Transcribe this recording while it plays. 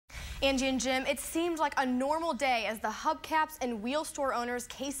Angie and Jim, it seemed like a normal day as the hubcaps and wheel store owners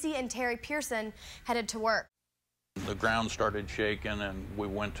Casey and Terry Pearson headed to work. The ground started shaking and we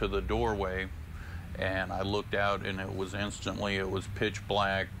went to the doorway and I looked out and it was pitch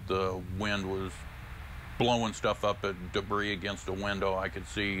black. The wind was blowing stuff up at debris against the window. I could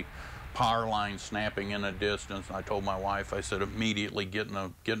see power lines snapping in the distance. I told my wife, I said, immediately get in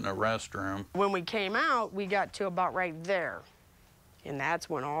a restroom. When we came out, we got to about right there. And that's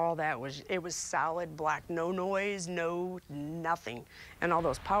when all that was, it was solid black, no noise, nothing. And all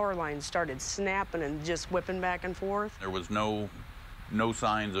those power lines started snapping and just whipping back and forth. There was no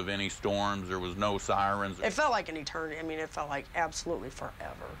signs of any storms. There was no sirens. It felt like an eternity. I mean, it felt like absolutely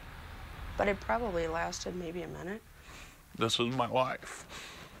forever. But it probably lasted maybe a minute. This was my life.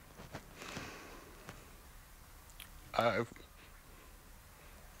 I've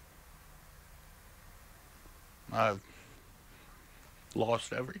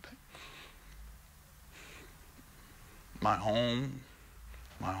lost everything. My home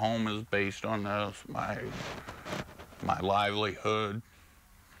is based on this. My livelihood,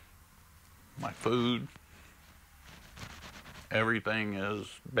 my food, everything is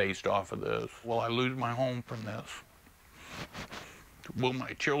based off of this. Will I lose my home from this? Will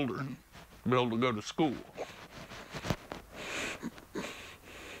my children be able to go to school?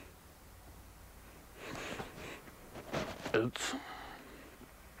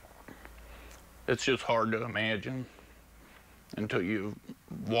 It's just hard to imagine until you've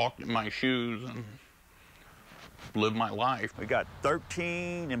walked in my shoes and lived my life. We got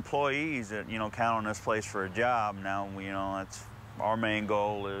 13 employees that, count on this place for a job. Now, that's our main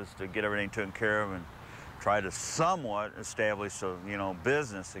goal is to get everything taken care of and try to somewhat establish a,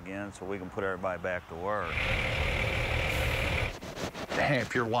 business again so we can put everybody back to work.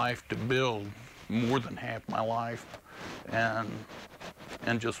 Half your life to build, more than half my life, and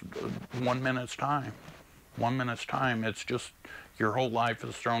just 1 minute's time. 1 minute's time, it's just your whole life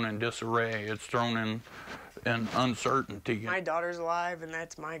is thrown in disarray. It's thrown in uncertainty. My daughter's alive, and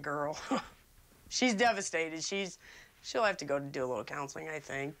that's my girl. She's devastated. She'll have to go to do a little counseling, I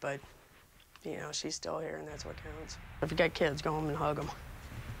think, but, she's still here, and that's what counts. If you got kids, go home and hug them.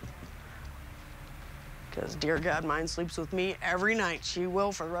 Because, dear God, mine sleeps with me every night. She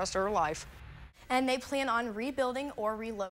will for the rest of her life. And they plan on rebuilding or relocating.